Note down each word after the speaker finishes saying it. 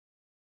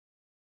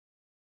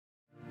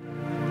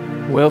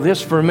Well,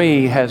 this for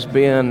me has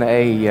been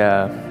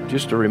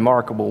just a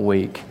remarkable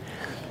week,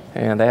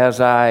 and as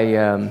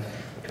I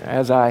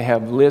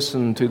have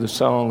listened to the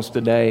songs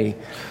today,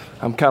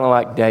 I'm kind of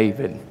like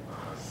David.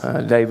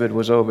 David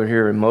was over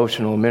here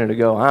emotional a minute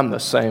ago. I'm the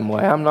same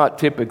way. I'm not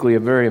typically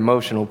a very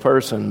emotional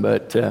person,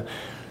 but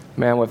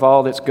man, with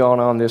all that's gone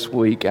on this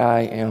week, I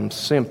am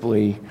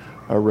simply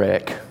a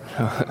wreck.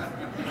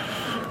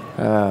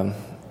 I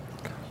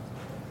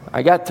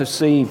got to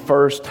see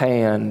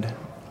firsthand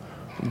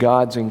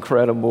God's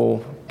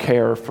incredible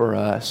care for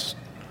us.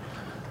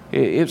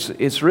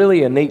 It's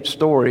really a neat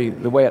story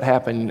the way it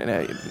happened.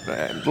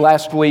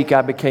 Last week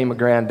I became a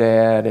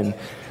granddad, and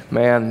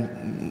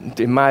man,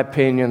 in my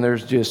opinion,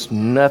 there's just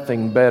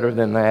nothing better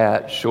than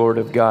that short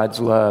of God's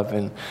love.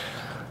 And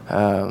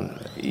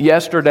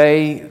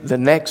yesterday, the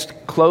next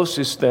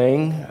closest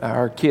thing,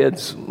 our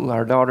kids,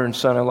 our daughter and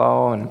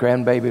son-in-law and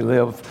grandbaby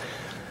live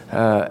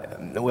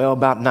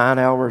about 9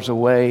 hours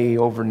away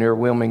over near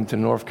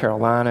Wilmington, North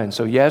Carolina. And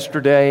so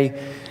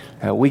yesterday,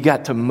 we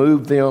got to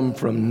move them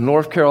from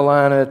North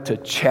Carolina to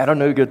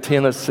Chattanooga,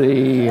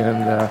 Tennessee.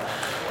 And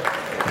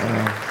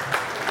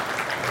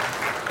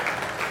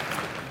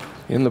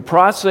in the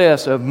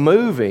process of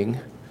moving,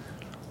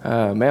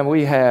 man,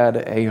 we had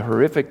a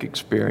horrific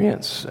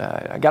experience.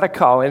 I got a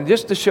call, and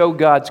just to show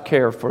God's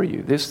care for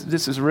you.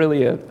 This is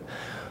really a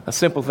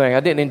simple thing.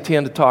 I didn't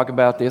intend to talk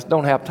about this.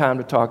 Don't have time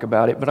to talk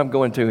about it, but I'm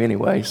going to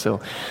anyway. So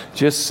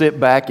just sit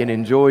back and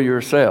enjoy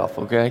yourself,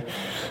 okay?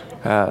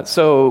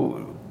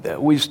 So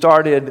we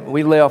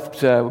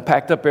left,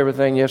 packed up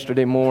everything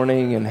yesterday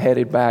morning and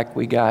headed back.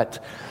 We got,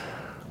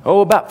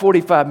 about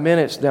 45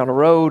 minutes down the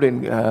road,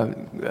 and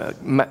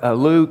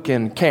Luke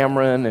and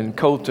Cameron and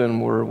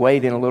Colton were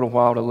waiting a little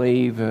while to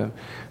leave.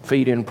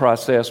 Feeding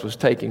process was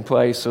taking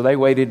place, so they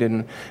waited,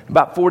 and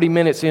about 40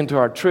 minutes into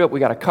our trip,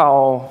 we got a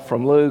call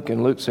from Luke,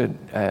 and Luke said,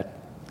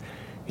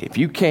 if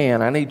you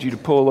can, I need you to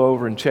pull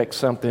over and check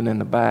something in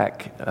the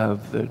back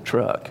of the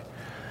truck.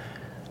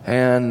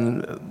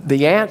 And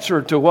the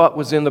answer to what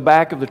was in the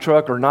back of the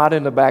truck or not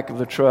in the back of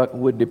the truck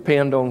would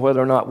depend on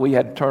whether or not we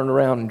had to turn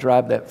around and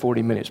drive that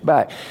 40 minutes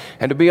back.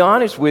 And to be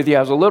honest with you, I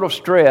was a little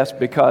stressed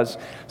because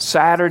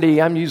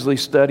Saturday I'm usually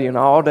studying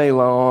all day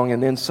long,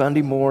 and then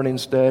Sunday morning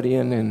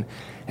studying, and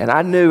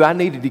I knew I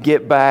needed to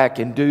get back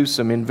and do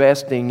some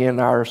investing in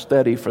our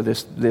study for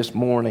this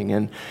morning.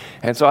 And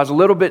so I was a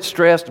little bit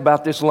stressed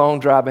about this long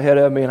drive ahead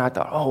of me, and I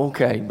thought,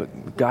 okay,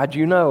 but God,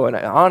 you know. And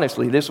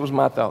honestly, this was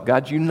my thought.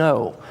 God, you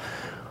know.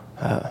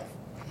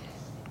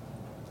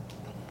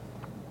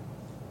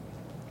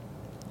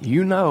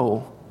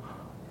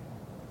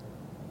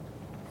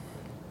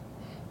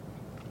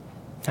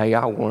 Hey,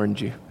 I warned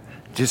you.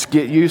 Just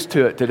get used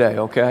to it today,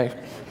 okay?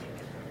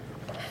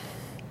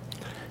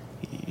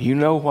 You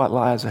know what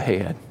lies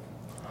ahead.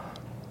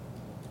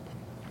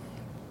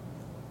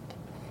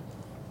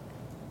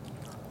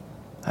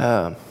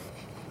 Man,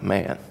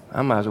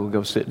 I might as well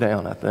go sit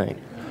down, I think.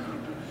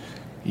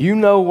 You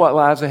know what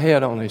lies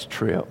ahead on this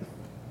trip.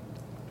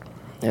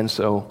 And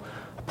so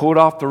I pulled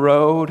off the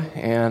road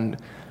and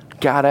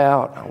got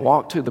out. I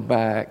walked to the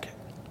back.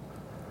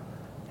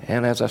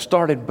 And as I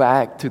started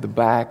back to the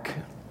back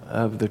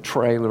of the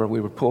trailer,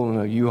 we were pulling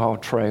a U-Haul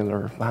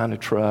trailer behind a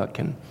truck.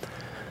 And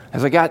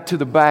as I got to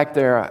the back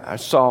there, I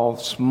saw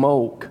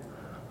smoke.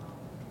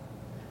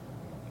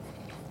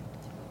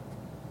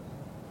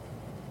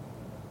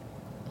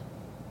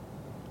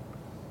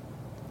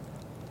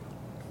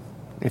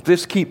 If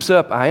this keeps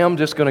up, I am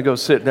just going to go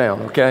sit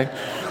down, okay?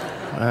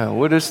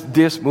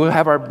 We'll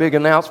have our big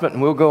announcement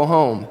and we'll go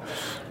home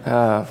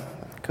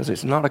because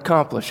it's not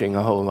accomplishing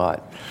a whole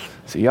lot.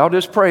 So y'all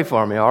just pray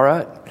for me, all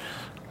right?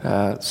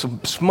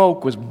 Some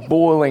smoke was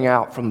boiling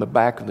out from the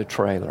back of the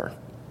trailer.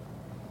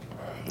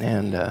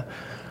 And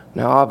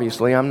now,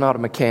 obviously, I'm not a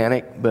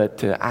mechanic,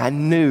 but I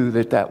knew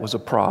that was a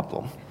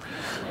problem.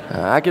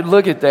 I could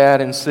look at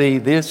that and see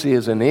this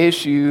is an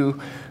issue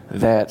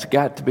that's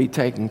got to be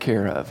taken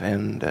care of.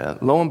 And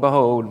lo and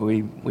behold,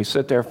 we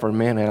sit there for a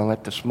minute and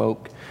let the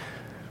smoke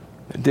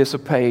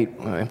dissipate.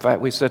 In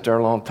fact, we sat there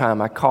a long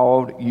time. I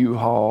called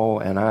U-Haul,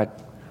 and I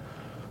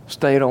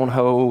stayed on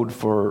hold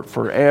for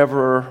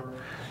forever.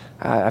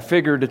 I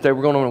figured that they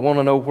were going to want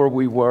to know where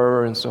we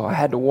were, and so I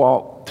had to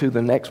walk to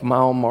the next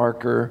mile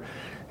marker,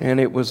 and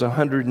it was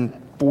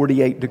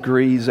 148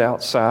 degrees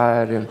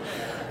outside. And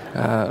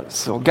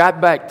so got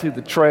back to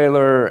the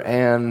trailer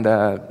and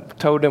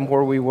told them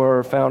where we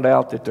were, found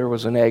out that there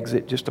was an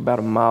exit just about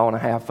a mile and a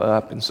half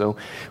up. And so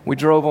we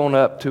drove on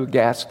up to a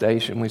gas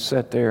station. We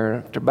sat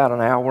there. After about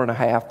an hour and a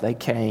half, they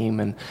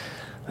came, and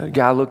the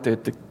guy looked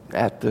at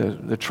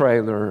the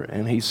trailer,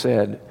 and he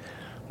said,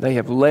 they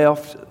have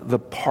left the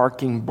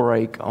parking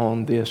brake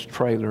on this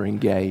trailer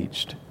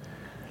engaged.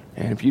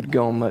 And if you'd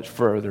gone much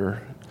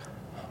further,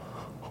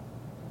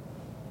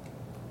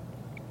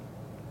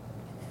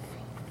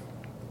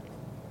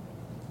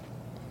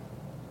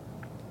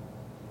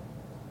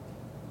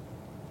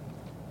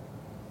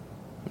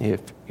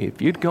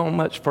 if you'd gone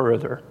much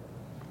further,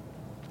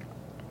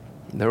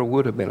 there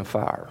would have been a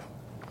fire.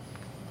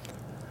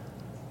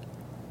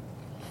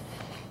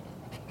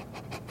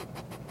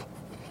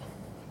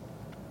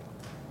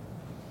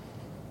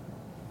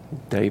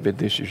 David,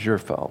 this is your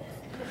fault.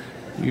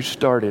 You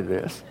started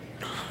this.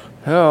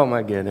 Oh,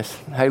 my goodness.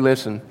 Hey,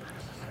 listen.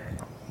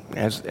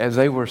 As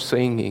they were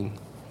singing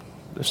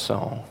the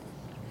song,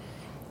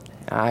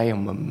 I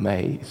am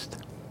amazed.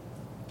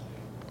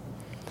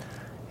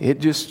 It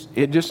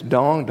just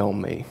dawned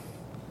on me.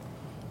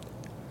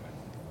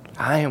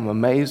 I am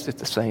amazed at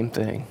the same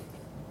thing.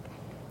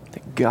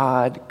 That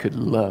God could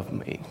love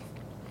me.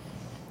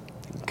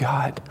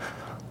 God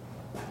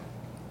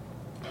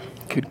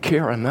could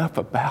care enough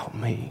about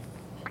me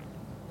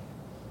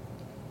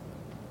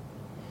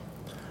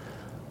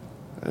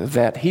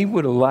that He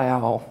would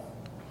allow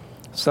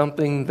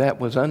something that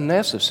was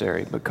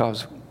unnecessary,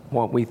 because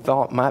what we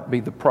thought might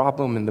be the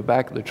problem in the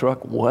back of the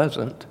truck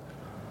wasn't,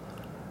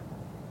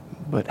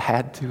 but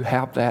had to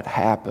have that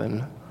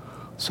happen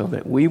so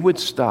that we would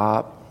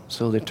stop,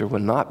 so that there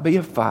would not be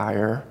a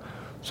fire,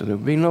 so there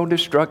would be no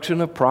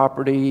destruction of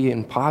property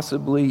and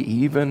possibly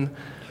even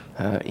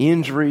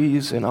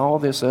injuries and all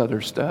this other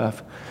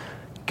stuff.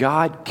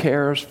 God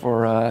cares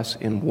for us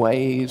in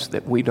ways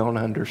that we don't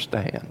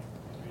understand.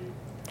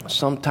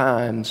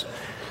 Sometimes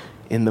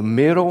in the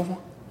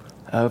middle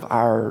of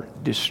our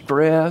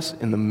distress,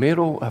 in the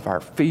middle of our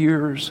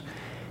fears,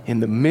 in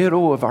the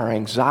middle of our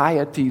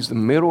anxieties, the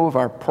middle of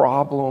our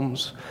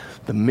problems,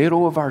 the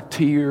middle of our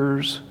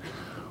tears,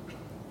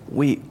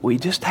 we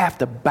just have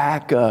to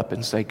back up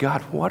and say,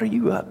 God, what are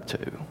you up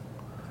to?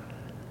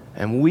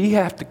 And we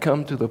have to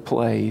come to the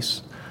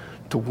place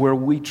to where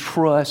we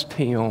trust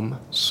Him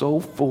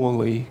so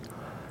fully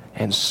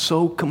and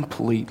so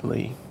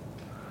completely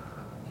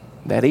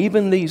that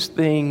even these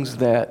things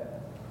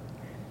that,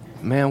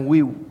 man,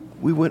 we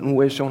wouldn't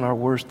wish on our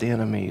worst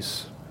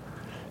enemies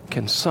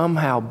can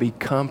somehow be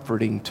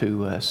comforting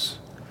to us,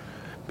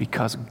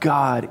 because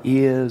God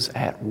is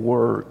at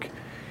work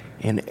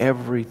in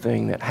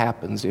everything that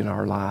happens in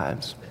our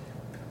lives.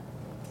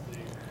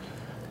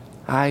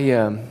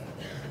 I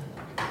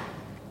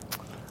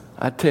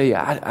tell you,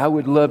 I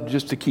would love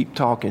just to keep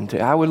talking to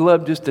you. I would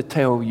love just to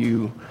tell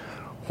you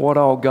what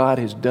all God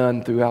has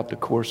done throughout the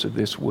course of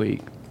this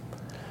week.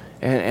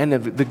 And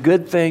the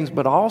good things,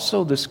 but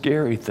also the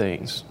scary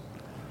things.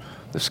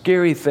 The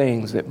scary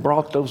things that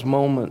brought those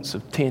moments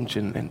of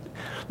tension, and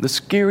the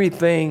scary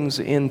things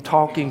in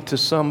talking to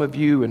some of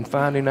you and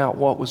finding out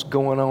what was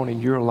going on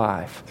in your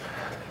life.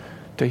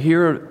 To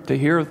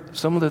hear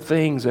some of the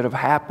things that have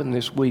happened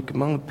this week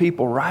among the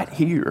people right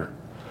here.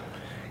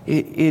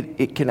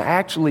 It can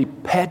actually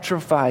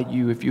petrify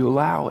you if you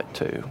allow it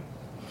to.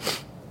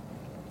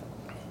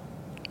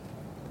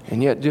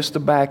 And yet just to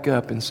back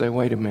up and say,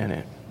 wait a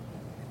minute.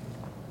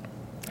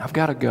 I've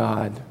got a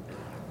God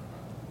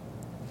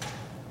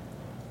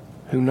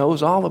who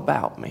knows all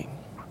about me.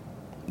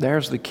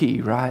 There's the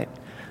key, right?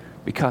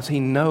 Because He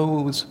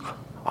knows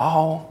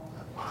all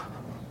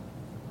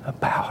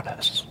about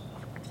us.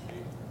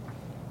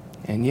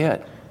 And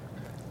yet,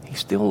 He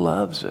still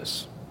loves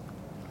us.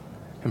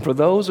 And for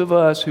those of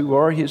us who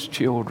are His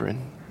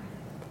children,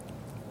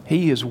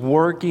 He is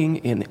working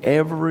in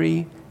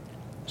every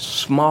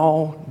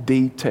small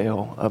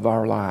detail of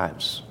our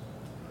lives.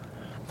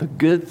 The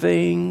good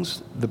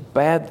things, the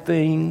bad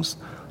things,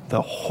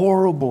 the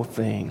horrible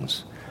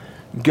things.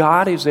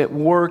 God is at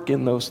work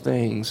in those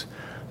things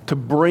to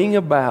bring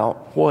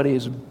about what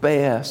is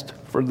best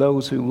for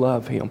those who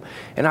love Him.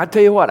 And I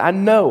tell you what, I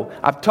know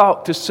I've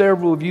talked to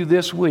several of you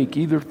this week,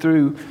 either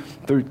through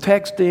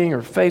texting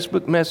or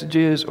Facebook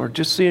messages or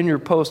just seeing your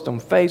post on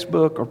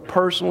Facebook or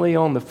personally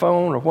on the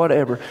phone or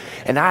whatever.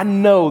 And I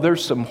know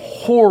there's some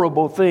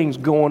horrible things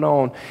going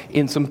on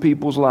in some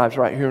people's lives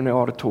right here in the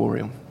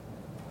auditorium.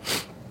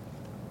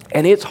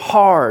 And it's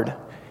hard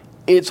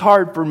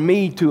for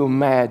me to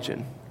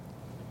imagine,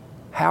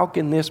 how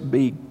can this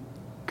be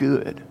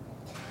good?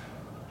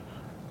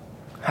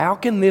 How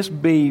can this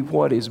be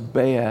what is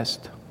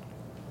best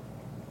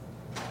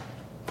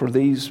for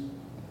these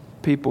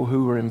people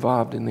who are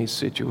involved in these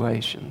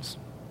situations?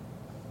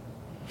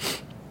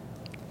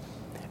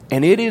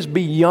 And it is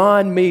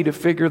beyond me to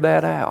figure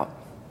that out.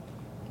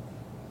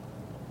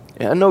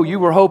 And I know you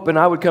were hoping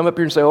I would come up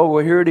here and say, oh,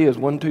 well, here it is,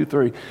 1, 2,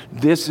 3.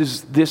 This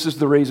is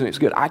the reason it's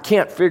good. I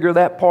can't figure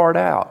that part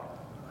out.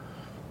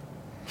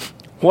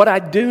 What I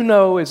do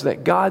know is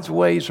that God's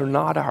ways are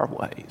not our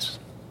ways.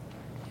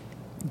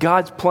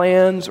 God's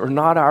plans are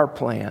not our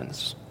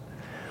plans.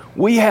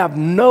 We have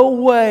no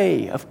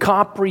way of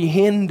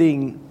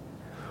comprehending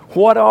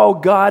what all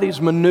God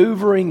is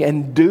maneuvering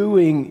and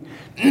doing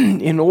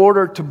in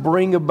order to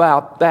bring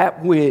about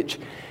that which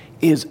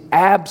is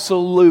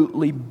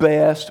absolutely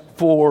best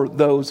for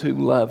those who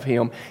love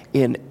Him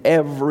in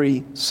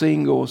every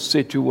single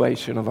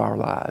situation of our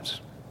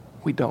lives.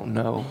 We don't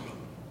know.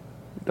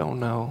 We don't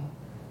know.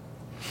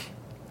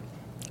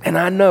 And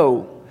I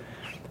know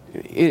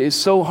it is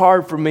so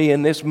hard for me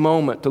in this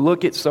moment to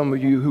look at some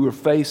of you who are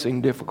facing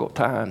difficult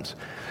times,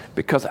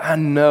 because I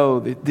know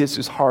that this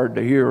is hard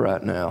to hear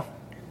right now.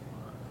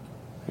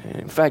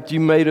 In fact, you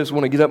made us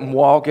want to get up and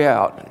walk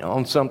out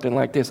on something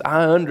like this.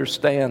 I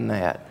understand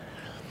that.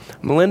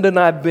 Melinda and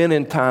I have been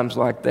in times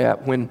like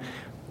that when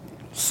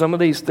Some of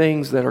these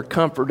things that are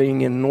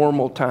comforting in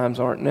normal times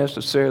aren't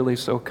necessarily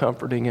so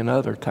comforting in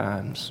other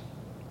times.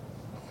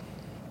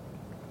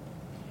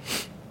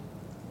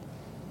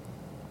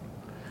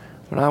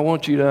 But I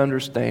want you to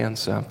understand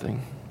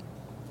something.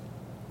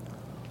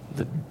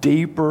 The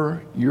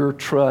deeper your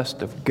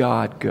trust of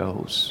God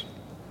goes,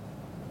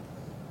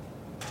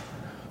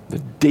 the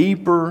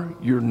deeper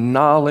your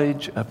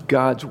knowledge of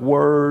God's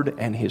Word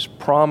and His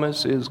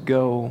promises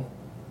go,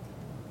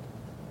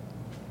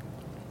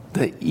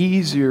 the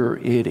easier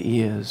it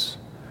is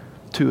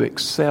to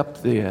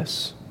accept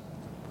this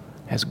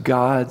as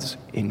God's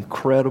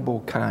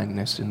incredible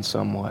kindness in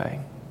some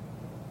way.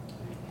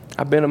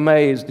 I've been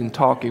amazed in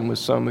talking with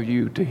some of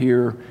you to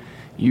hear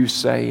you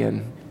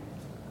saying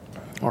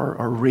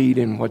or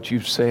reading what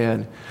you've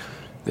said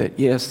that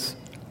yes,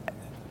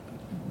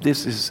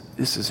 this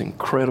is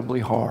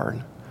incredibly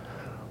hard,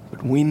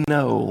 but we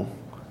know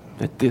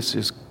that this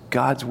is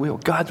God's will.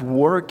 God's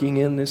working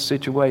in this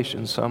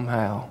situation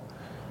somehow.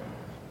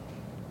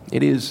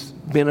 It has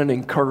been an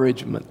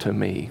encouragement to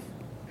me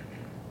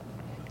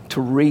to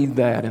read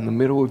that in the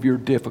middle of your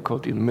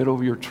difficulty, in the middle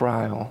of your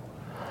trial,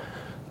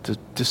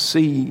 to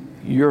see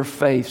your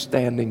faith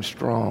standing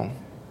strong.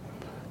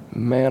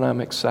 Man,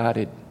 I'm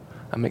excited.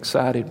 I'm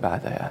excited by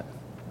that.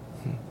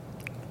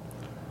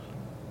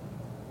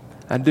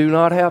 I do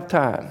not have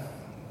time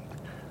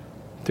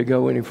to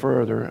go any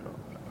further,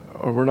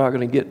 or we're not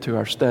going to get to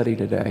our study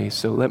today,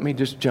 so let me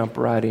just jump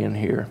right in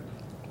here.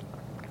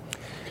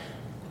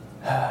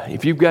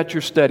 If you've got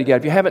your study guide,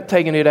 if you haven't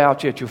taken it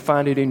out yet, you'll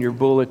find it in your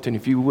bulletin.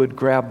 If you would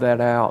grab that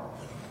out.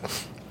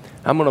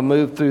 I'm going to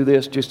move through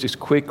this just as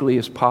quickly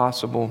as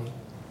possible.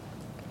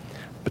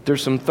 But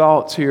there's some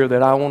thoughts here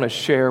that I want to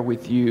share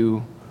with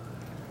you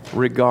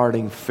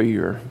regarding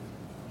fear.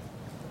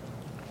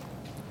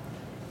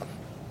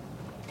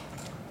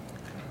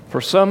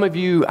 For some of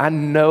you, I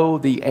know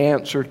the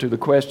answer to the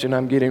question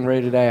I'm getting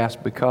ready to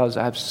ask because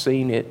I've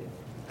seen it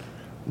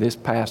this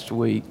past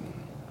week.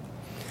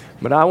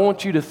 But I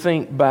want you to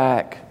think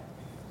back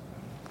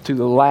to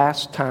the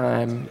last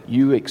time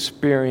you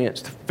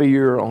experienced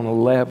fear on a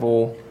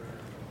level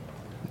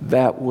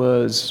that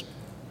was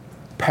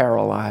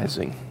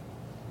paralyzing.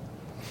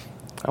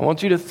 I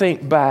want you to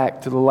think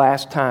back to the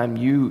last time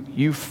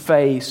you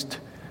faced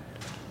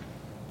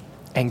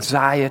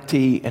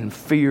anxiety and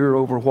fear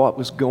over what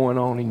was going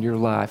on in your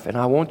life. And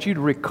I want you to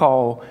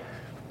recall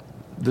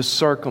the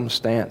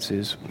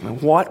circumstances.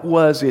 What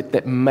was it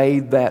that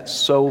made that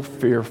so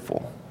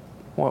fearful?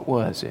 What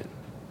was it?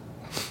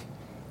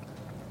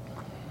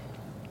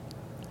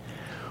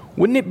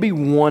 Wouldn't it be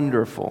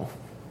wonderful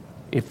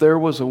if there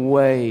was a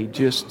way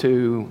just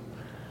to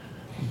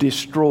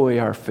destroy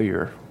our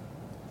fear?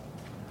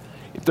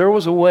 If there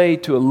was a way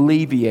to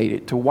alleviate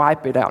it, to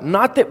wipe it out.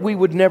 Not that we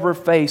would never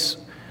face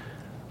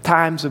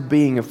times of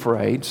being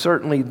afraid.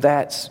 Certainly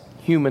that's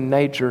human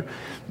nature.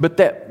 But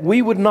that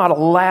we would not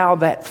allow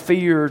that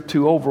fear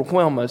to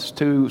overwhelm us,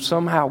 to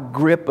somehow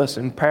grip us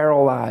and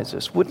paralyze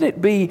us. Wouldn't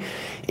it be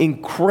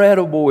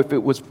incredible if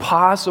it was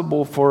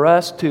possible for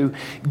us to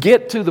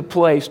get to the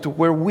place to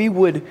where we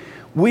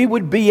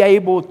would be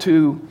able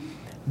to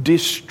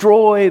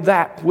destroy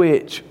that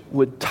which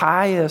would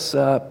tie us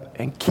up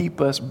and keep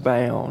us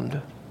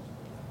bound?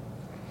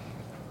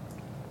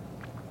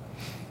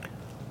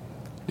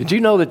 Did you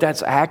know that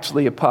that's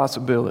actually a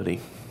possibility?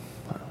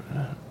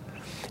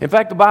 In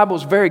fact, the Bible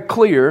is very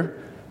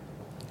clear.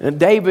 And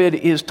David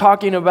is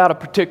talking about a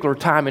particular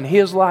time in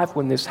his life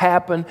when this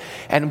happened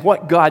and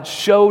what God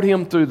showed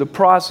him through the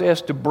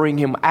process to bring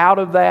him out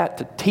of that,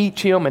 to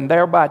teach him and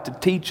thereby to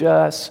teach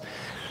us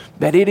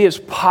that it is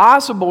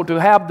possible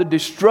to have the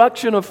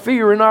destruction of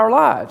fear in our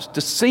lives, to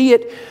see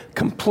it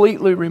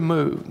completely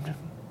removed.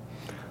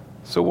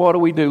 So what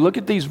do? Look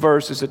at these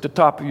verses at the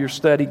top of your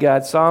study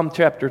guide. Psalm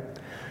chapter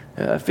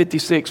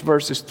 56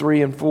 verses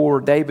 3 and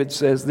 4, David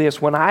says this: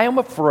 "When I am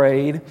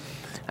afraid,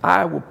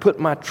 I will put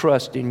my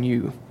trust in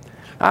you.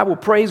 I will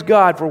praise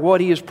God for what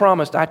He has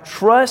promised. I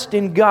trust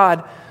in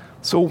God,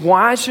 so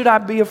why should I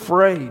be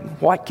afraid?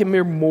 What can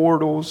mere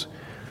mortals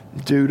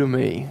do to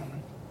me?"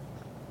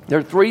 There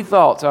are three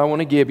thoughts I want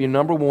to give you.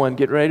 Number one,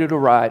 get ready to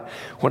write.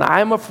 When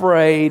I am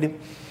afraid,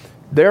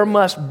 there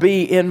must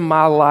be in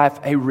my life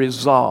a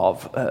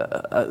resolve.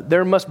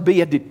 There must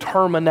be a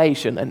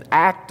determination, an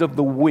act of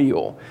the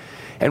will.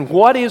 And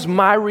what is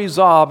my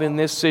resolve in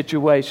this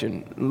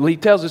situation? He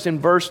tells us in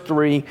verse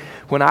 3,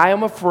 "When I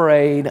am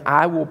afraid,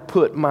 I will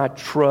put my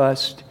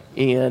trust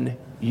in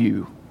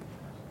you."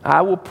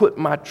 I will put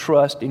my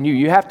trust in you.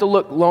 You have to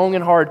look long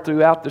and hard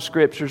throughout the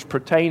Scriptures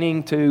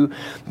pertaining to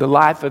the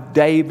life of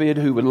David,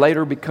 who would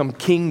later become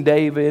King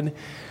David,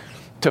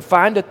 to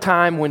find a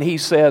time when he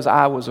says,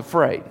 "I was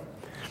afraid."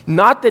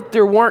 Not that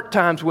there weren't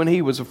times when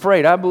he was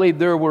afraid. I believe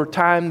there were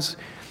times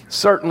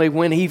certainly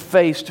when he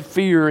faced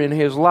fear in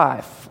his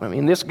life. I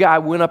mean, this guy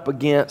went up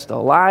against a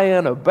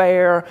lion, a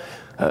bear,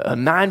 a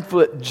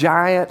 9-foot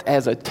giant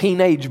as a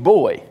teenage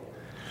boy.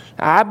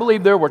 I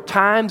believe there were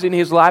times in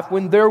his life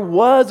when there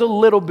was a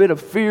little bit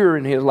of fear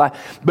in his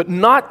life, but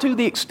not to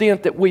the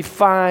extent that we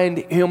find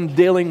him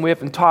dealing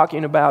with and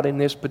talking about in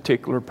this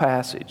particular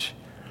passage.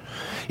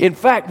 In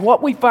fact,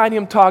 what we find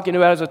him talking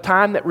about is a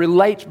time that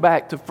relates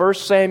back to 1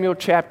 Samuel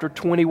chapter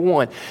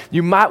 21.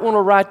 You might want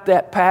to write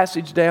that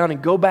passage down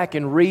and go back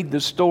and read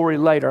the story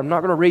later. I'm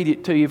not going to read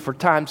it to you for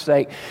time's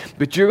sake,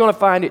 but you're going to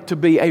find it to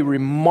be a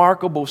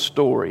remarkable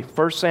story.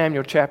 1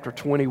 Samuel chapter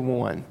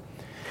 21.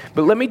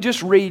 But let me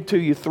just read to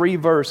you 3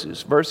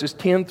 verses, verses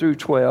 10 through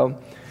 12. It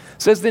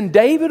says, Then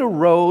David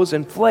arose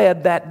and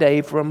fled that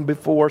day from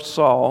before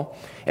Saul,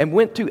 and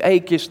went to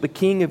Achish the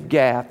king of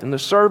Gath. And the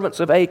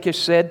servants of Achish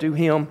said to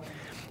him,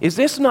 Is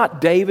this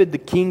not David the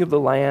king of the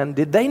land?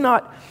 Did they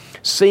not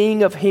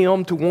sing of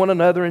him to one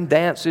another in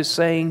dances,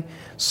 saying,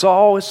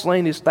 Saul has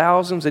slain his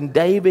thousands, and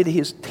David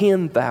his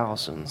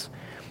 10,000s?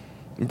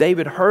 And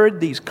David heard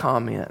these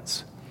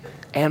comments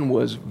and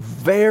was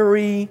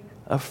very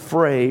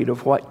afraid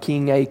of what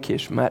King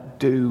Achish might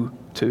do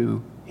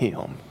to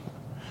him.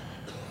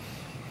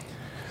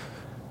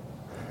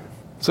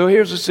 So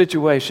here's the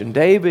situation.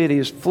 David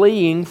is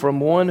fleeing from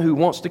one who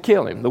wants to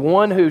kill him, the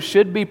one who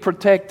should be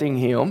protecting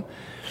him,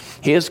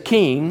 his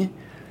king,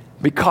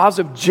 because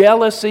of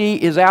jealousy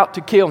is out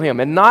to kill him.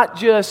 And not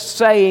just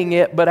saying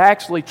it, but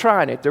actually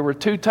trying it. There were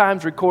 2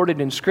 times recorded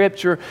in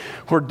Scripture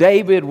where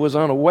David was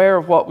unaware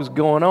of what was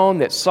going on,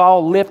 that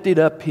Saul lifted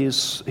up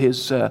his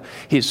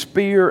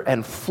spear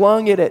and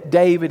flung it at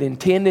David,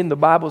 intending, the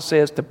Bible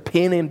says, to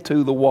pin him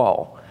to the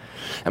wall.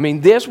 I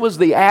mean, this was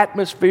the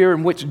atmosphere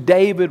in which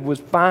David was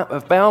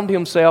found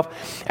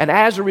himself. And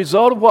as a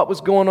result of what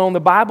was going on, the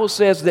Bible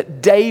says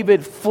that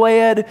David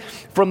fled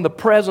from the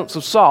presence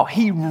of Saul.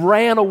 He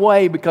ran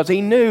away because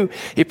he knew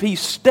if he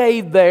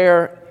stayed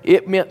there,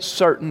 it meant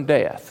certain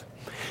death.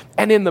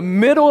 And in the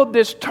middle of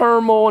this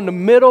turmoil, in the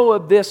middle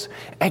of this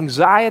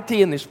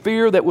anxiety and this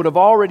fear that would have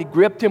already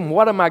gripped him,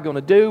 what am I going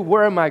to do?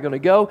 Where am I going to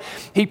go?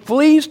 He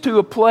flees to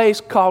a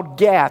place called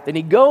Gath, and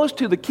he goes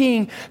to the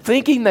king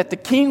thinking that the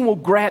king will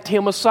grant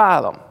him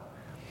asylum.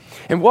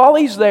 And while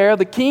he's there,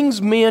 the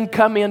king's men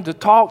come in to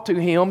talk to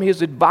him.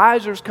 His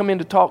advisors come in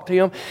to talk to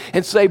him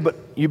and say, but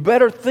you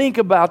better think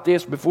about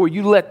this before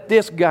you let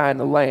this guy in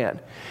the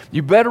land.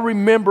 You better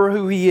remember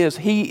who he is.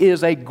 He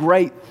is a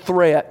great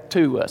threat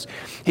to us.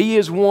 He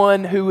is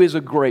one who is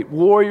a great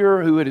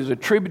warrior, who it is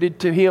attributed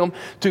to him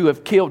to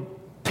have killed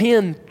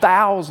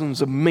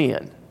 10,000s of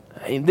men.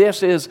 And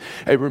this is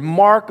a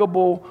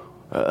remarkable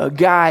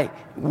guy.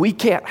 We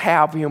can't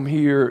have him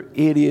here.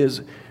 It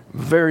is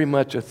very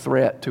much a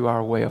threat to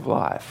our way of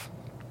life.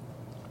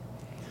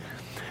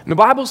 And the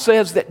Bible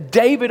says that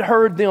David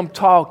heard them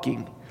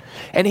talking,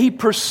 and he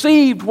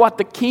perceived what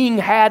the king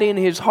had in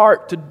his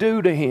heart to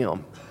do to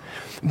him.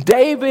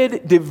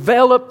 David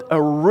developed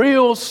a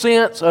real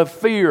sense of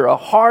fear, a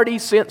hearty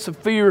sense of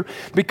fear,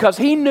 because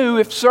he knew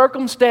if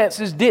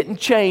circumstances didn't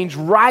change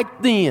right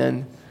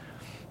then,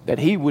 that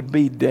he would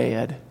be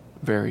dead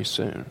very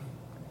soon.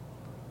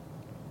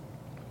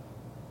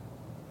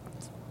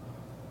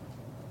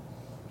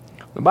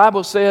 The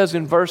Bible says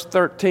in verse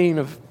 13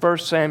 of 1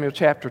 Samuel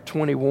chapter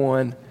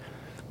 21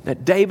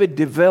 that David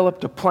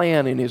developed a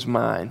plan in his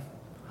mind.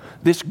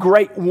 This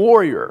great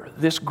warrior,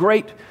 this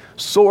great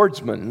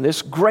swordsman,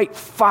 this great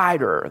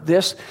fighter,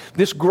 this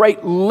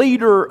great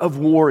leader of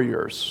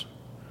warriors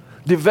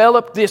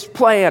developed this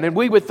plan. And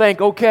we would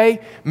think, okay,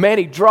 man,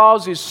 he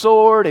draws his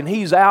sword and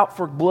he's out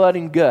for blood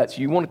and guts.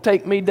 You want to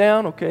take me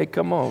down? Okay,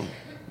 come on,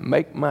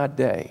 make my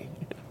day.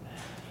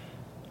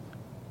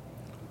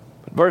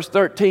 Verse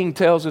 13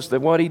 tells us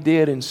that what he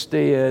did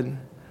instead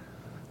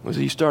was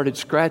he started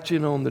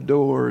scratching on the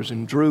doors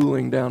and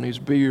drooling down his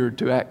beard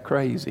to act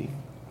crazy.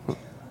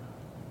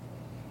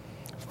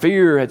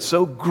 Fear had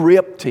so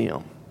gripped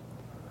him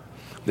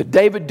that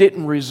David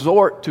didn't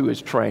resort to his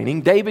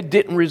training. David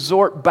didn't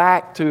resort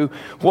back to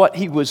what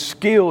he was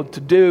skilled to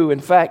do.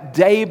 In fact,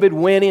 David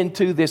went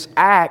into this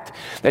act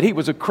that he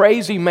was a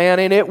crazy man,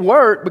 and it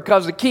worked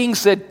because the king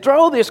said,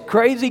 throw this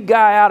crazy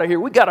guy out of here.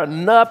 We got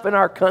enough in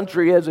our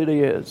country as it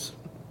is.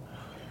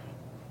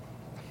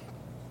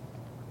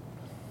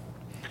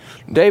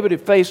 David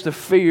had faced a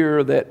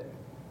fear that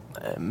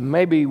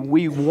maybe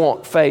we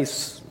won't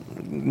face,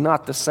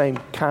 not the same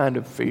kind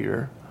of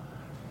fear,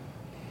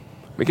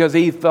 because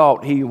he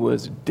thought he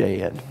was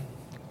dead.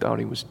 But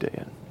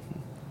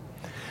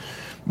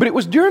it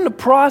was during the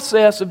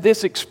process of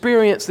this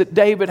experience that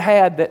David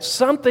had that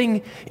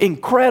something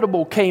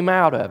incredible came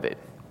out of it.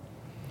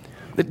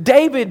 That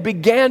David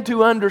began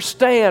to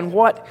understand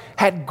what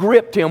had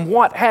gripped him,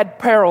 what had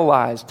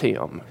paralyzed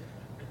him.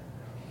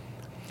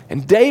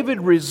 And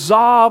David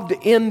resolved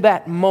in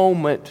that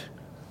moment,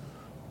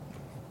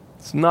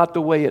 it's not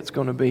the way it's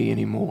going to be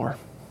anymore.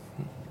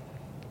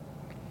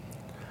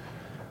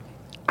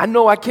 I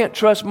know I can't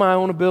trust my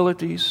own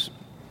abilities.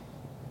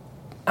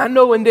 I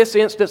know in this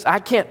instance I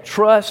can't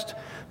trust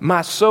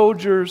my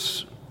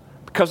soldiers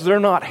because they're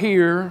not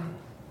here.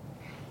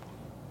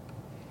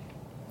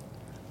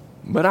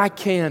 But I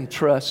can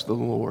trust the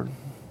Lord.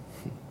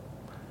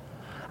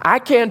 I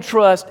can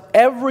trust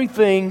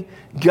everything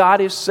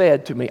God has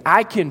said to me.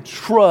 I can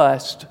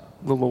trust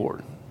the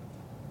Lord.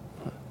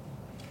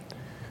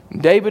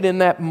 David in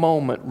that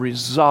moment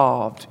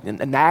resolved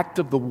in an act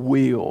of the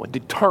will,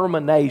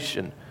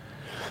 determination,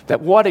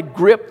 that what had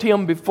gripped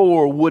him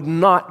before would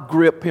not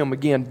grip him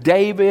again.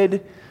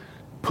 David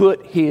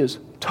put his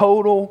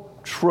total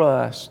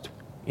trust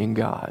in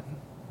God.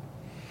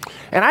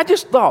 And I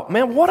just thought,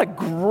 man, what a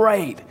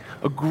great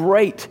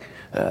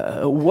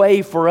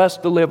way for us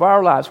to live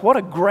our lives. What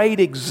a great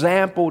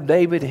example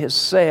David has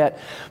set,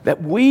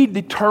 that we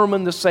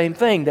determine the same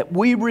thing, that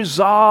we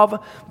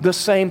resolve the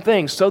same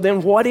thing. So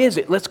then what is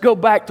it? Let's go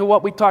back to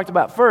what we talked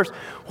about first.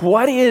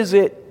 What is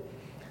it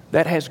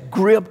that has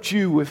gripped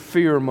you with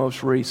fear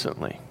most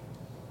recently?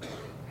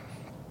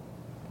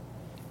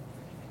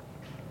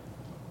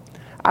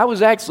 I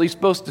was actually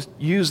supposed to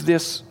use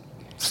this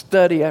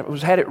study. I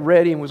had it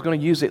ready and was going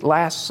to use it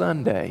last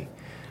Sunday.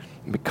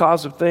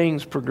 Because of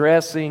things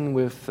progressing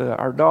with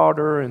our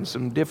daughter and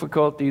some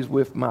difficulties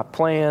with my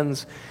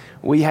plans,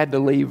 we had to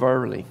leave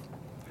early.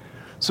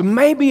 So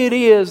maybe it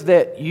is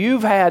that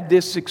you've had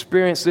this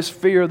experience, this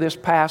fear this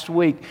past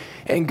week,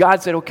 and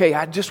God said, okay,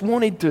 I just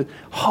wanted to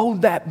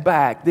hold that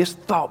back, this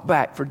thought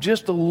back for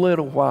just a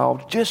little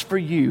while, just for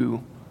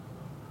you.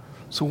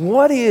 So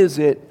what is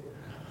it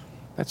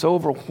that's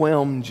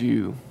overwhelmed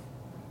you?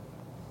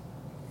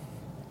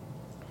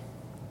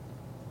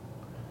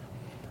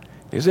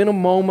 Is in a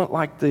moment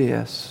like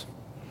this,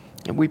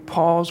 and we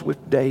pause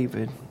with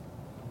David,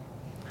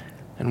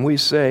 and we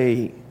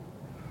say,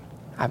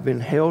 I've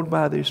been held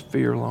by this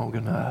fear long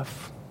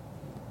enough.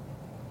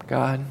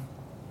 God,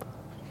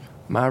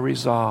 my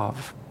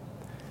resolve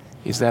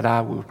is that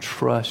I will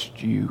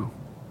trust you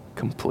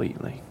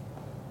completely.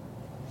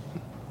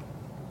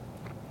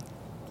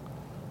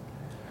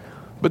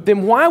 But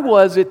then why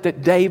was it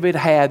that David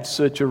had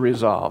such a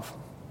resolve?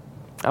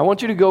 I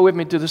want you to go with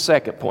me to the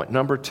second point,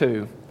 number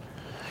 2.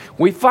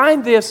 We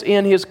find this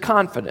in his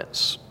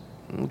confidence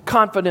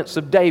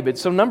of David.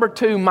 So number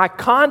 2, my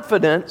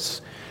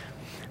confidence,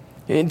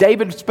 and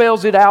David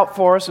spells it out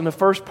for us in the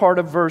first part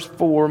of verse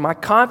 4. My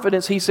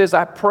confidence, he says,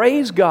 I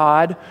praise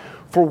God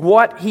for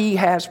what he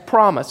has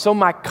promised. So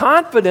my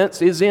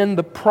confidence is in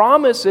the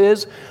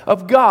promises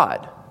of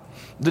God,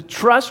 the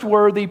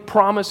trustworthy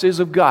promises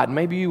of God.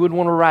 Maybe you would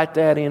want to write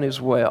that in as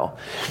well.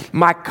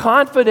 My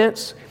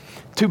confidence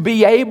to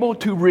be able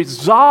to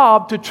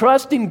resolve to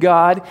trust in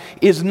God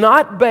is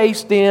not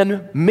based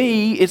in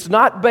me. It's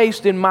not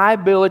based in my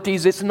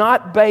abilities. It's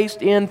not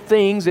based in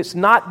things. It's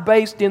not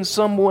based in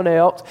someone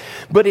else.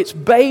 But it's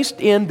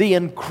based in the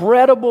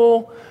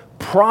incredible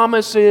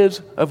promises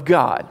of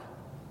God.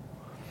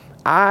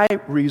 I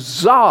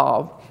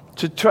resolve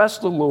to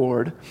trust the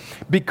Lord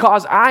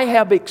because I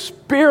have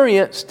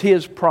experienced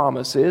His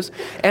promises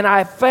and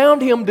I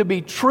found Him to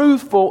be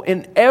truthful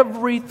in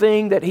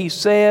everything that He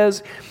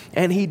says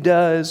and He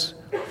does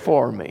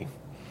for me.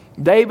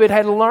 David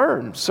had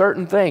learned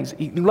certain things.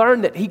 He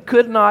learned that he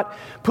could not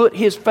put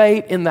his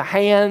fate in the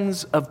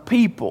hands of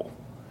people.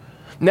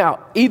 Now,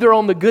 either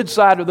on the good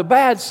side or the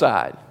bad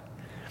side.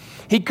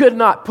 He could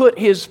not put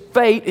his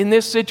fate in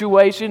this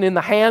situation in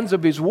the hands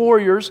of his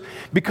warriors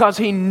because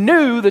he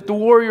knew that the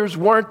warriors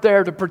weren't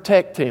there to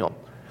protect him.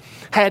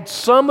 Had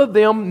some of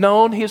them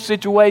known his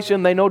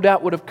situation, they no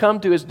doubt would have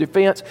come to his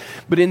defense.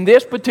 But in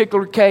this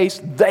particular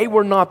case, they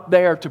were not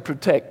there to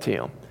protect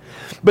him.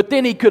 But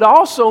then he could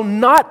also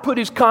not put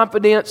his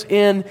confidence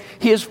in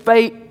his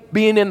fate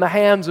being in the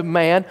hands of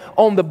man.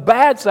 On the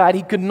bad side,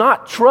 he could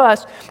not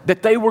trust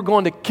that they were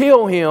going to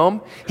kill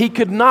him. He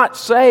could not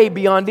say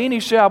beyond any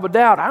shadow of a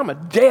doubt, I'm a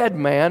dead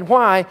man.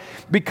 Why?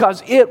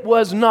 Because it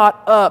was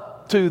not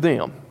up to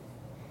them.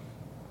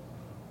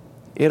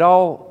 It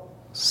all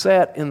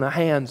sat in the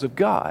hands of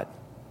God.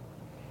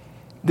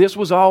 This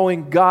was all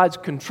in God's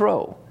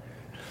control.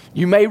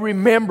 You may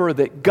remember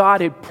that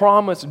God had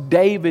promised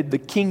David the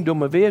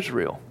kingdom of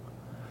Israel.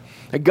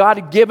 That God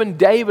had given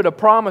David a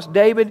promise.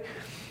 David,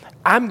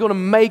 I'm going to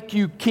make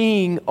you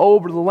king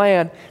over the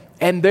land,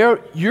 and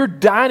your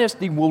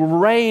dynasty will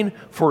reign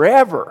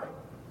forever.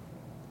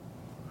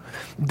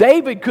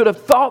 David could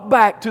have thought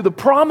back to the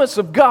promise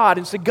of God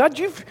and said, God,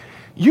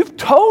 you've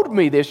told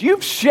me this.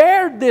 You've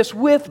shared this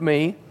with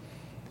me,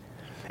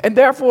 and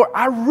therefore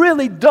I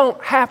really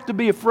don't have to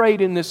be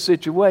afraid in this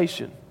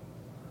situation.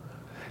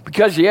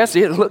 Because yes,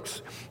 it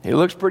looks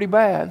pretty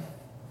bad.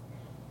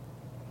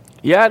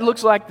 Yeah, it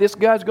looks like this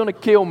guy's going to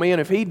kill me, and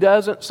if he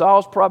doesn't,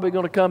 Saul's probably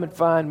going to come and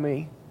find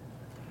me.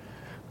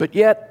 But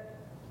yet,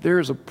 there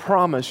is a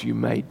promise you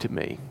made to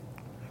me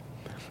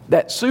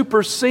that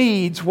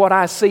supersedes what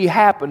I see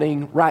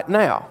happening right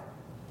now.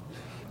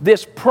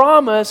 This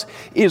promise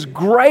is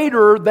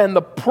greater than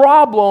the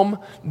problem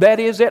that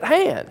is at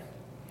hand.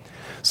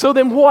 So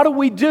then what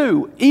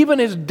do? Even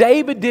as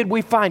David did,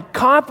 we find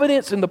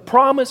confidence in the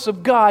promise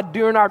of God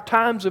during our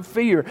times of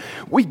fear.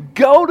 We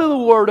go to the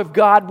Word of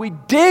God, we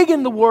dig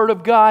in the Word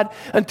of God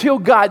until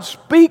God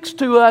speaks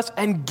to us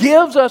and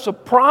gives us a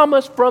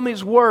promise from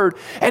His Word,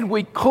 and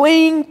we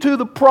cling to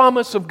the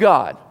promise of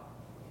God.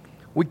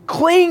 We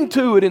cling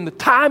to it in the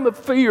time of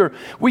fear.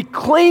 We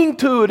cling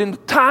to it in the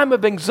time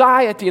of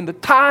anxiety, in the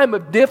time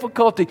of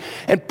difficulty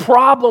and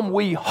problem.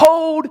 We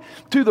hold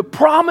to the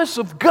promise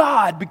of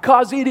God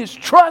because it is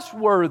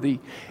trustworthy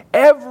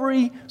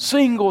every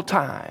single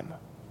time.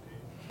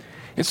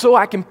 And so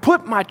I can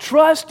put my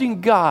trust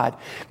in God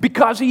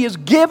because He has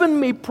given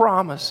me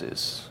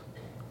promises.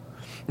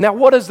 Now,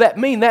 what does that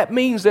mean? That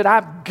means that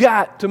I've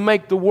got to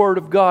make the Word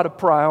of God a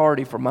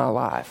priority for my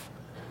life.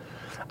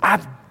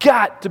 I've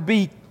got to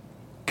be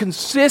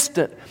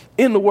consistent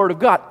in the Word of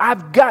God.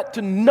 I've got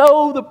to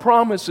know the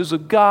promises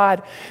of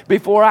God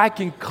before I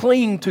can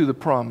cling to the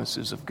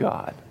promises of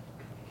God.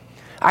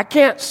 I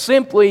can't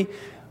simply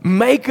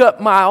make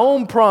up my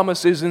own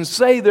promises and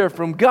say they're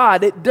from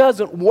God. It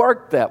doesn't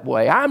work that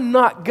way. I'm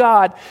not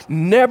God,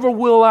 never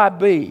will I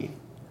be.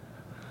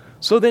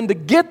 So then to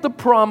get the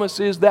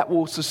promises that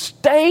will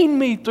sustain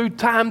me through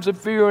times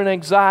of fear and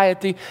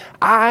anxiety,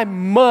 I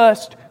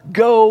must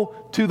go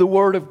to the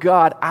Word of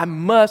God. I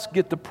must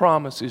get the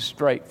promises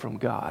straight from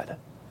God.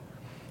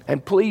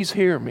 And please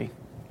hear me.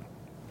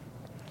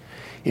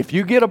 If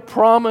you get a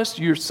promise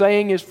you're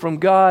saying is from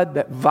God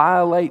that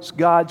violates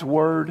God's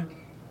Word,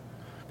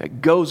 that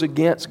goes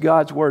against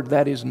God's Word,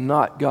 that is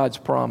not God's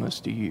promise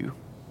to you.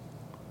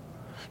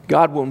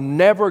 God will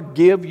never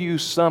give you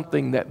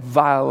something that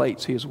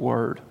violates His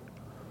Word.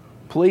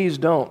 Please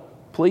don't.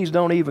 Please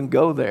don't even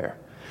go there.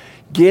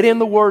 Get in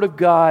the Word of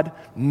God,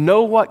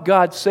 know what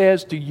God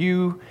says to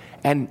you,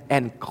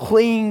 and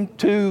cling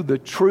to the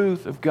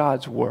truth of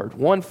God's Word.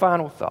 One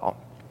final thought.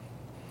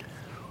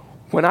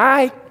 When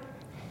I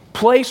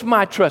place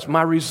my trust,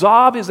 my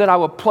resolve is that I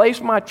will place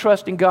my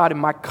trust in God, and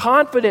my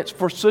confidence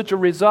for such a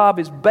resolve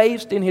is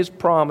based in His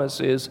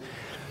promises,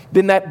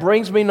 then that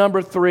brings me,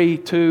 number 3,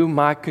 to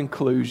my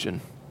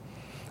conclusion.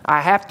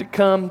 I have to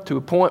come to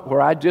a point where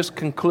I just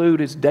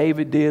conclude as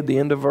David did, the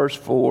end of verse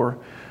 4,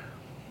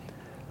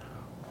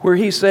 where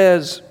he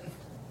says,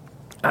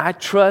 I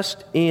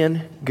trust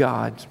in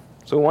God.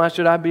 So why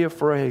should I be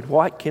afraid?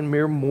 What can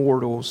mere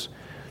mortals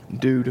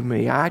do to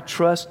me? I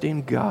trust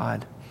in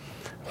God.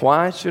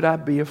 Why should I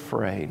be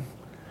afraid?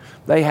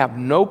 They have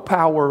no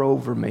power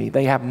over me.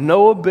 They have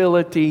no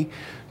ability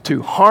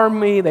to harm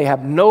me. They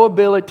have no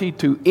ability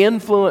to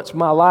influence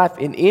my life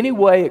in any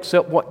way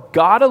except what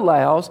God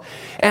allows.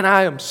 And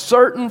I am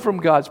certain from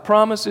God's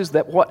promises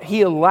that what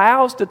He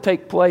allows to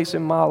take place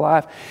in my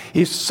life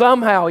is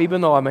somehow,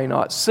 even though I may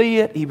not see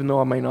it, even though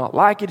I may not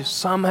like it, is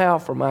somehow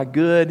for my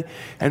good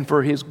and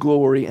for His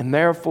glory. And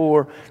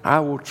therefore, I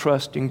will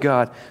trust in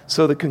God.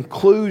 So the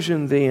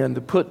conclusion then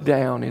to put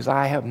down is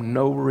I have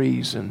no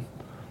reason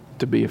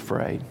to be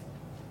afraid.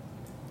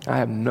 I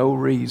have no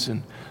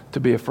reason to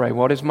be afraid.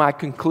 What is my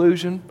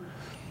conclusion?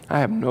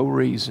 I have no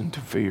reason to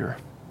fear.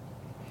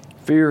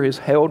 Fear has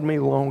held me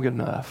long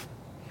enough.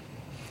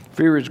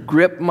 Fear has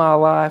gripped my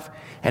life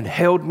and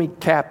held me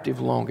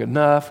captive long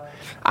enough.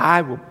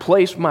 I will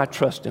place my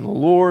trust in the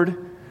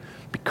Lord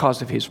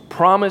because of His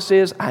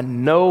promises. I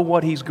know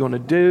what He's going to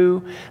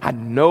do. I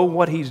know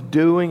what He's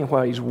doing and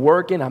what He's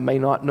working. I may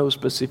not know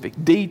specific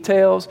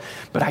details,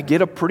 but I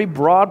get a pretty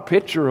broad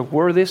picture of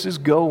where this is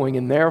going,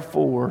 and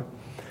therefore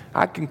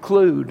I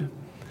conclude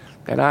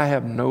that I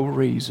have no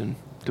reason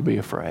to be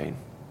afraid.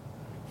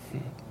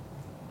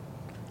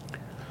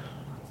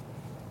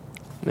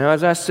 Now,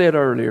 as I said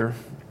earlier,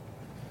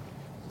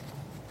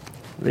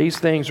 these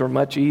things are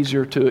much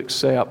easier to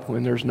accept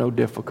when there's no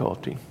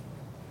difficulty.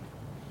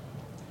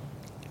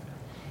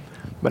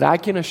 But I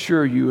can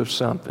assure you of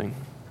something.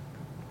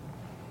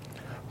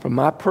 From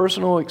my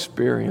personal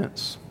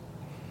experience,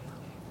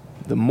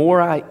 the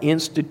more I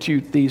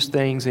institute these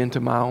things into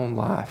my own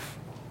life,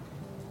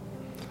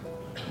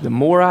 the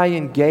more I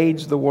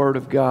engage the Word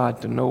of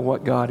God to know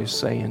what God is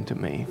saying to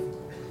me,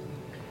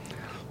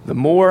 the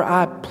more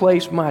I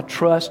place my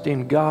trust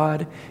in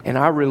God and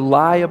I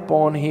rely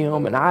upon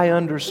Him and I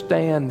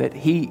understand that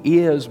He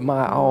is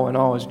my all in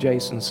all, as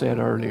Jason said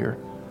earlier.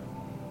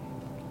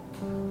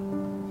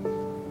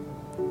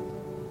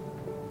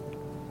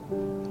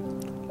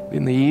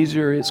 Then the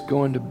easier it's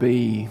going to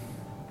be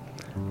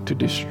to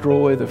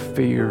destroy the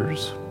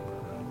fears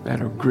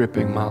that are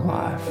gripping my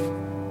life.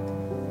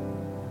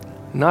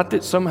 Not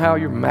that somehow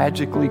you're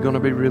magically going to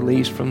be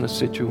released from the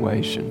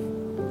situation,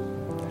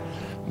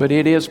 but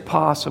it is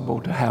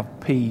possible to have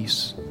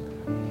peace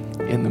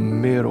in the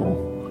middle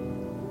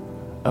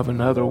of an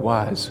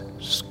otherwise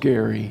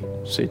scary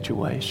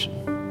situation.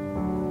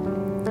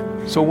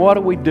 So what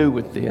do we do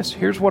with this?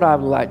 Here's what I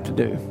would like to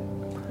do.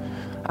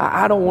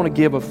 I don't want to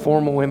give a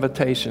formal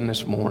invitation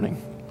this morning.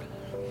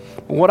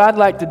 What I'd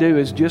like to do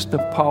is just to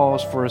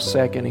pause for a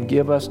second and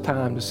give us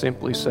time to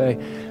simply say,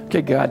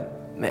 okay, God,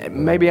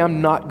 maybe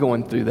I'm not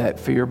going through that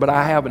fear, but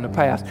I have in the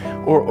past.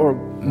 Or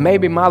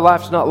maybe my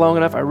life's not long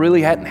enough. I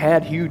really hadn't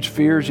had huge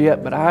fears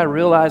yet, but I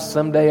realize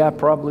someday I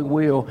probably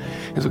will.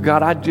 And so,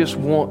 God, I just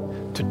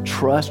want to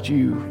trust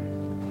You.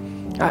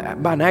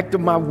 By an act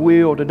of my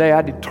will today,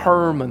 I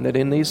determine that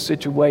in these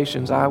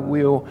situations I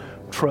will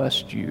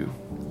trust You.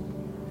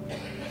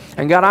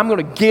 And God, I'm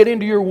going to get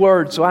into your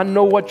word so I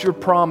know what your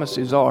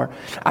promises are.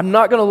 I'm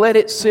not going to let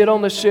it sit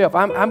on the shelf.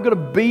 I'm going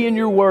to be in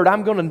your word.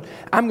 I'm going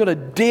to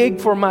dig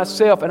for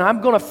myself, and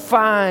I'm going to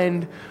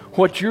find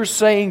what you're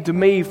saying to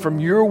me from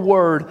your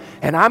word,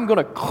 and I'm going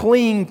to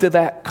cling to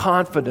that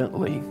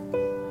confidently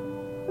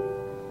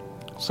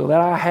so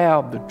that I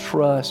have the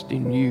trust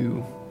in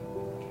you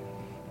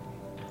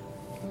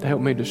to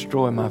help me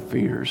destroy my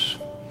fears.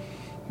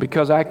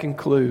 Because I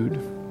conclude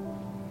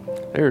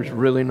there's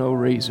really no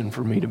reason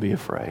for me to be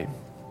afraid.